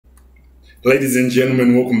Ladies and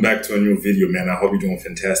gentlemen, welcome back to a new video, man. I hope you're doing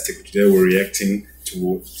fantastic. Today we're reacting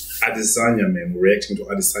to Adesanya, man. We're reacting to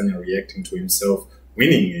Adesanya reacting to himself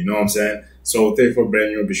winning, you know what I'm saying? So therefore, brand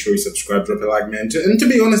new, be sure you subscribe, drop a like, man. And to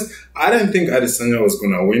be honest, I didn't think Adesanya was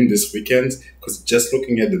gonna win this weekend, because just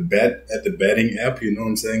looking at the betting app, you know what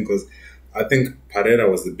I'm saying? Because I think Pereira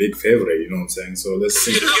was the big favorite, you know what I'm saying? So let's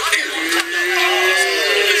see.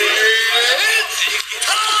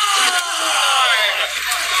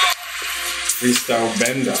 Freestyle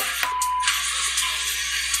bender. I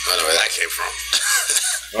don't know where that came from.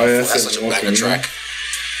 Oh yeah, that's such a banger track.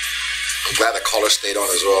 I'm glad the collar stayed on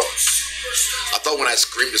as well. I thought when I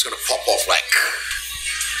screamed it's gonna pop off like.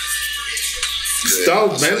 Style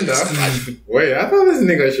bender. Wait, I thought this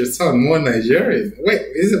nigga should sound more Nigerian. Wait,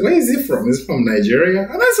 where is he from? Is he from Nigeria?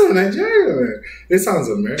 Oh, that's from Nigeria, man. It sounds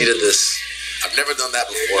American. Needed this. I've never done that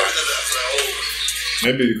before.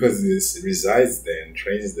 Maybe because he resides there and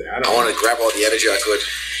trains there. I want to grab all the energy I could.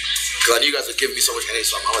 Because I knew you guys would give me so much energy,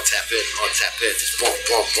 so I'm going to tap in. I'm going to tap in. Just bump,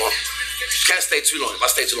 bump, bump. Can't stay too long. If I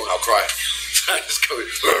stay too long, I'll cry. I just go,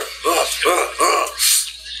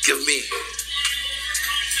 give me.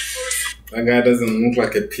 That guy doesn't look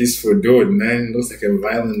like a peaceful dude, man. He looks like a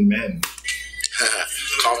violent man.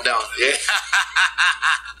 Calm down. Yeah.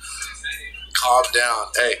 Calm down.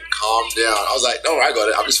 Hey, calm down. I was like, no, I got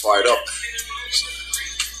it. I'm just fired up.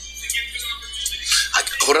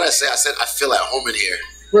 What did I say? I said I feel at home in here.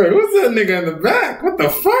 Wait, what's that nigga in the back? What the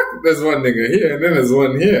fuck? There's one nigga here and then there's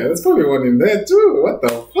one here. There's probably one in there too. What the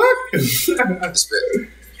fuck? Spit.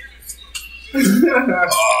 It's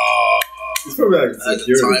probably like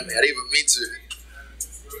security. I didn't even mean to.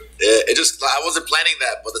 Yeah, it just, I wasn't planning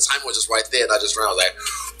that, but the time was just right there and I just ran. I was like,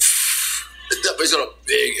 he's got a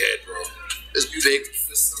big head, bro. His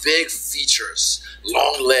big features,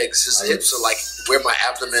 long legs. His hips are like where my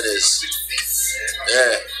abdomen is.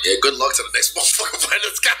 Yeah, good luck to the next motherfucker playing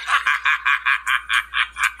this guy.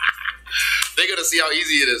 They're gonna see how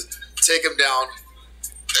easy it is. Take him down.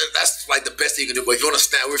 That's like the best thing you can do. But if you wanna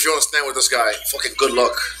stand with this guy, fucking good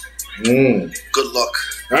luck. Good luck.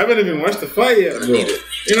 I haven't even watched the fight yet, bro. You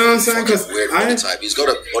know what I'm saying? Because weird body type. He's got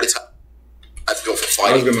a body type I built for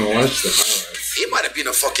fighting. I was gonna watch the highlights. He might have been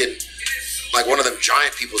a fucking like one of them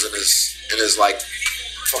giant peoples in his like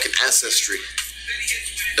fucking ancestry.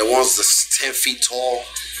 The ones that's 10 feet tall.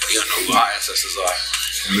 You don't know who our ancestors are.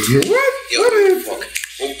 What?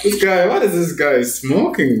 This guy, what is this guy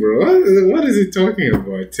smoking, bro? What is he talking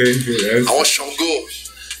about? 10 feet. I want Shango.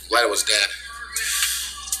 Glad it was Dan.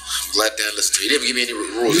 I'm glad Dan listened to me. He didn't give me any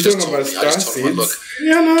rules. You're talking about star seeds? Look.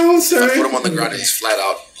 Yeah, no, sorry. I put him on the ground and he's flat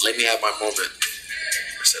out. Let me have my moment.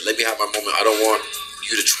 I said, let me have my moment. I don't want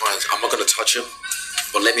you to try and, I'm not going to touch him,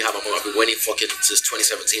 but let me have my moment. I've been waiting fucking since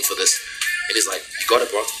 2017 for this. And he's like, you got it,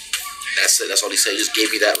 bro. That's it. That's all he said. He just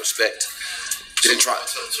gave me that respect. Didn't try.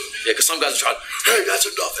 Yeah, because some guys try, hey, that's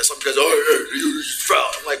enough. And some guys, oh, hey, you fell.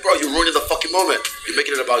 I'm like, bro, you're ruining the fucking moment. You're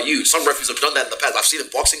making it about you. Some referees have done that in the past. I've seen it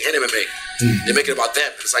in boxing and MMA. They make it about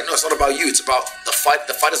them. It's like, no, it's not about you. It's about the fight.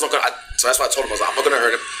 The fight is not going to, so that's why I told him, I was like, I'm not going to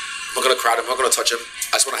hurt him. I'm not going to crowd him. I'm not going to touch him.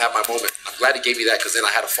 I just want to have my moment. I'm glad he gave me that, because then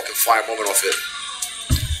I had a fucking fire moment off it.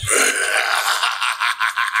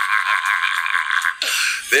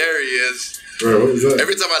 There he is. Bro, what is that?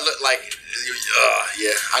 Every time I look, like,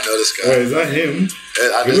 yeah, I know this guy. Wait, is that him?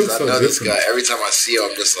 I know this guy. Every time I see him,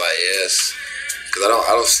 I'm just like, yes, because I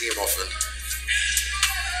don't see him often.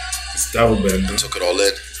 It's double bend. I took it all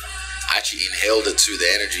in. I actually inhaled it too, the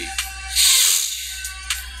energy.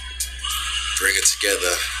 Bring it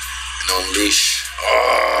together and unleash.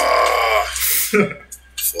 Oh,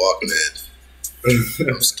 fuck, man.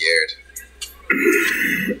 I'm scared.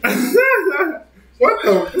 What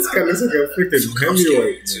the? This guy looks like a freaking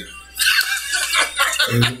heavyweight.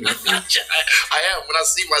 I am. When I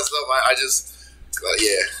see myself, I just,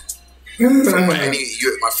 yeah. From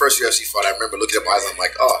my first UFC fight, I remember looking at my eyes, I'm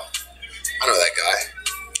like, oh, I know that guy.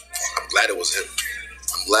 I'm glad it was him.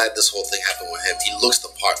 I'm glad this whole thing happened with him. He looks the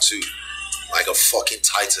part too. Like a fucking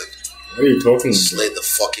titan. What are you talking about? Slayed the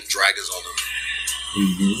fucking dragons on him.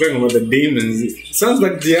 You're talking about the demons. It sounds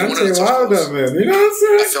like Deontay Wilder, man. You know what I'm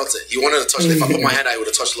saying? I felt it. He wanted to touch it. If I put my hand out, he would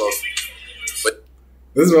have touched love. But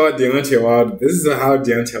this is how Deontay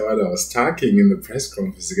Wilder was talking in the press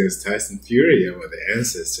conference against Tyson Fury about the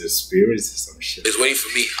ancestors, spirits, or some shit. He's waiting for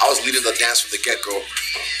me. I was leading the dance from the get-go.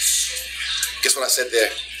 Guess what I said there?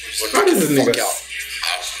 What is this nigga?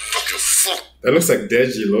 Fuck. That looks like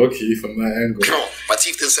Deji low-key from that angle. No, my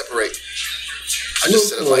teeth didn't separate. I just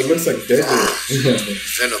said it like, it looks like Deji.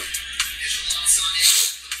 Venom.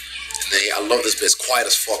 And then I love this bit. It's quiet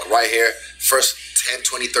as fuck. Right here, first 10,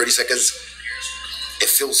 20, 30 seconds, it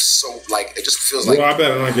feels so like it just feels like. Well, I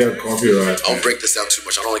better not get a copyright. I don't break this down too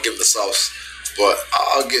much. I don't want to give them the sauce, but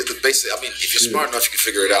I'll get the basic. I mean, if you're smart enough, you can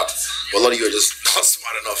figure it out. But a lot of you are just not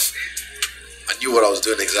smart enough. I knew what I was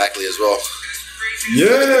doing exactly as well.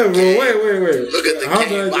 Yeah, bro. Wait. Look at the How game.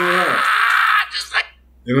 did I do that?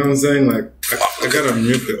 You know what I'm saying? Like, I gotta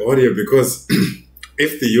mute the audio because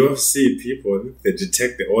if the UFC people, if they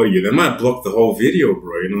detect the audio, they might block the whole video,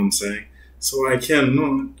 bro. You know what I'm saying? So I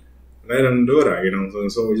cannot let them do that, you know what I'm saying?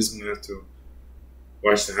 So we're just gonna have to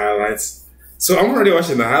watch the highlights. So I'm already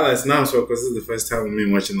watching the highlights now, so because this is the first time of me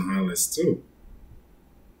watching the highlights too.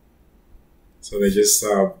 So they just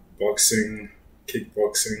boxing,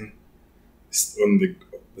 kickboxing,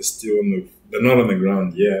 they're not on the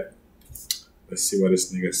ground yet. Let's see what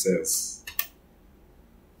this nigga says.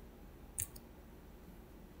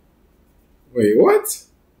 Wait, what?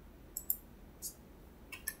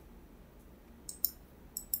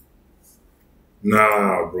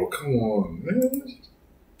 Nah, bro, come on, man.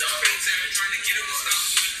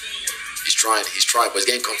 He's trying, but he's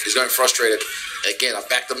getting frustrated. Again, I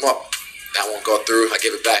backed him up. That won't go through. I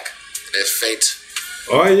gave it back. And it's feint.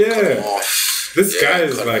 Oh yeah. This guy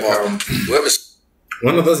is like whoever's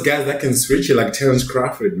one of those guys that can switch it like Terence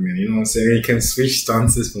Crawford, man. You know what I'm saying? He can switch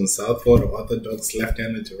stances from southpaw to orthodox,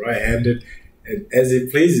 left-handed to right-handed, and as he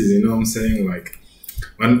pleases. You know what I'm saying? Like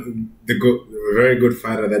a very good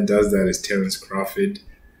fighter that does that is Terence Crawford,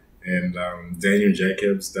 and Daniel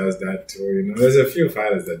Jacobs does that too. You know, there's a few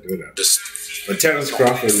fighters that do that. But Terence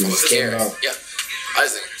Crawford is stand up. Yeah, I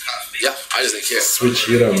just didn't care. Switch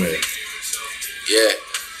hitter, man. Yeah,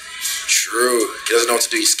 true. He doesn't know what to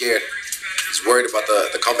do. He's scared. He's worried about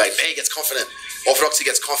the comeback. Man, he gets confident. Orthodox, he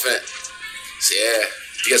gets confident. So yeah,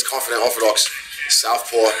 he gets confident. Orthodox,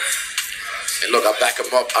 southpaw. And look, I back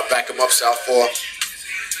him up, southpaw.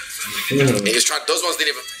 And he's trying. Those ones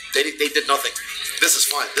didn't even. They did nothing. This is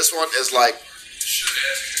fine. This one is like,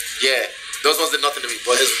 yeah. Those ones did nothing to me.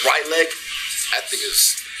 But his right leg, that thing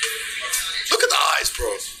is. Look at the eyes,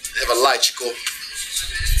 bro. They have a light, Chico. I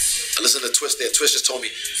listened to Twist there. Twist just told me,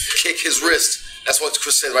 kick his wrist. That's what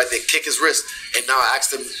Chris said right there. Kick his wrist. And now I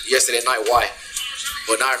asked him yesterday night why.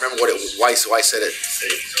 But now I remember why said it.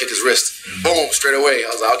 Kick his wrist. Boom, straight away. I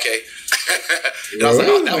was like, okay. And I was like,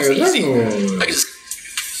 oh, that was easy. I can just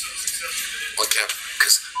on camera.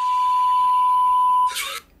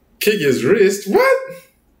 Kick his wrist? What?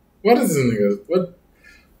 What is this nigga? What?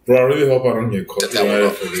 Bro, I really hope I don't get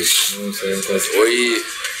copyrighted for this. You know what I'm saying? Because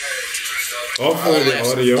hopefully the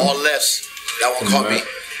audio. All lefts. That one caught me.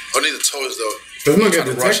 Only the toes though. Does not get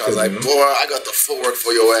detected. I was like, boy, I got the footwork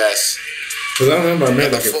for your ass. Because I remember I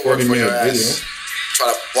made like a 40-minute video.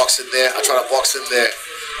 Try to box in there.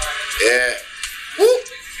 Yeah. Woo.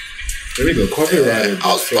 There we go. Copyrighted. Yeah. I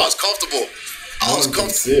was comfortable. All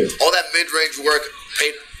that mid-range work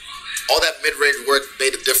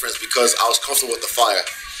made a difference because I was comfortable with the fire.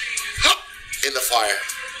 In the fire.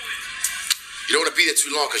 You don't want to be there too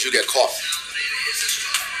long because you get caught.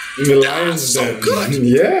 In the lion's den. Good.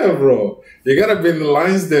 Yeah, bro. You gotta be in the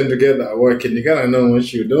lion's den to get that work, and you gotta know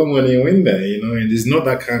what you're doing when you win there, you know. And he's not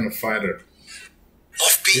that kind of fighter.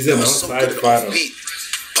 Offbeat. He's an outside fighter. Offbeat.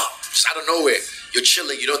 Pop. Just out of nowhere. You're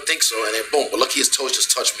chilling, you don't think so, and then boom. But lucky his toes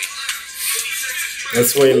just touched me.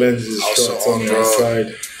 That's why he lands his shots on the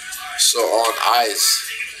outside. So on eyes.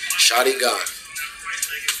 Shotty gun.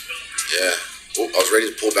 Yeah. Oh, I was ready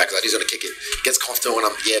to pull back because he's going to kick it. Gets confident when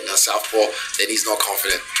I'm now southpaw. Then he's not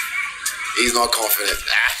confident.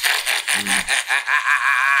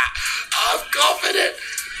 I'm confident.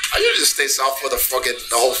 I usually just stay southpaw the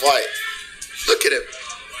whole fight. Look at him.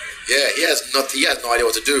 Yeah, he has nothing. He has no idea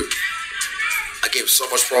what to do. I gave him so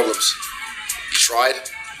much problems. He tried.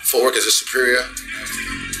 Footwork is his superior.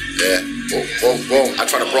 Yeah. Boom. I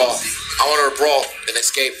tried to brawl. I wanted to brawl and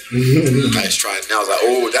escape. Nice try. Now I was like,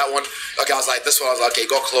 oh, that one. Okay, I was like, this one. I was like, okay,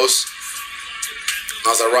 go close. And I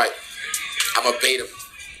was like, right. I'm going to bait him.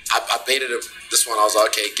 I baited him. This one, I was like,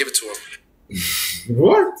 okay, give it to him.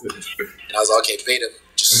 What? And I was like, okay, bait him.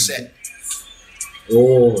 Just set.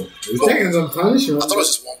 Oh, he's taking some punishment. I thought it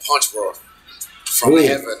was just one punch, bro. From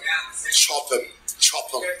heaven. Chop him.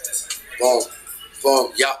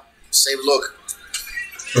 Boom. Yeah. Same look.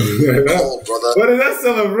 Cold, brother. What is that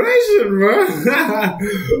celebration, bro?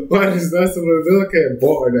 What is that celebration? Look at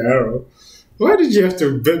bow and arrow. Why did you have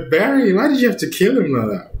to bury him? Why did you have to kill him like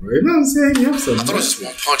that, bro? You know what I'm saying? You have some. I thought it was just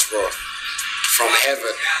one punch, bro. From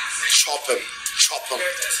heaven. Chop him.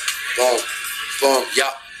 Boom.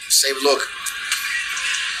 Yeah. Same look.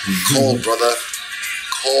 Cold, brother.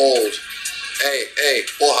 Cold. Hey,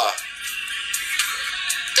 oha.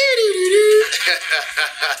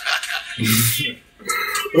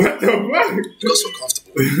 What the fuck? He got so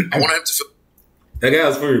comfortable. I wanted him to feel. That guy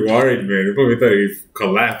was probably worried, man. He probably thought he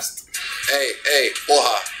collapsed. Hey,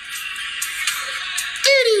 Oha.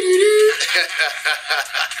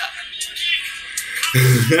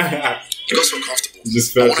 He got so comfortable. He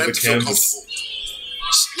just fell I to wanted the him to feel canvas. comfortable.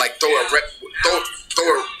 Just like throw a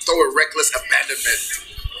reckless abandonment.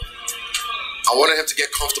 I wanted him to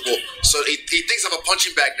get comfortable. So he thinks I'm a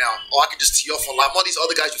punching bag now. Oh, I can just tee off on like all these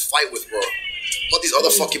other guys you fight with, bro. All these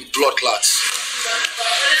other fucking blood clots.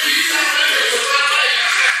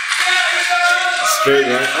 Straight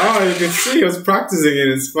right. Oh, you can see he was practicing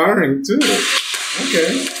and inspiring too.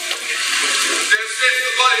 Okay.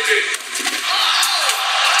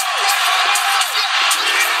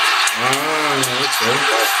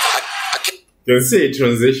 Okay. You can see a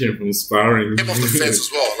transition from sparring. Came off the fence as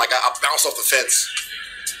well. Like I bounced off the fence.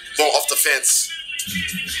 Well, off the fence.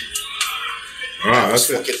 Wow, that's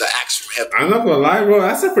it. The axe from heaven. I'm not gonna lie, bro.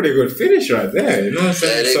 That's a pretty good finish right there. You know what I'm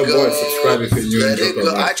saying? So, boy, subscribe if you're new. Let it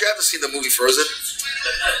go. I actually haven't seen the movie Frozen.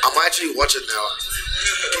 I might actually watch it now.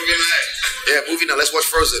 Yeah, movie now. Let's watch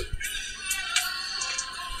Frozen.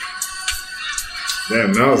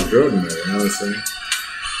 Damn, that was good, man. You know what I'm saying?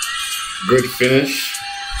 Good finish.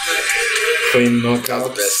 Clean knockout. That was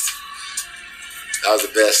the best. That was the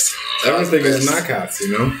best. Everything is knockouts, you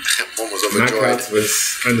know? Mom was overjoyed. Knockouts was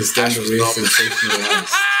understandably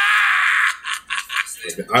sensationalized.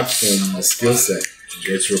 But the art form, the skill set,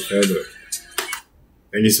 gets you further.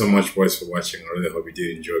 Thank you so much, boys, for watching. I really hope you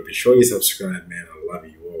did enjoy. Be sure you subscribe, man. I love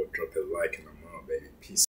you.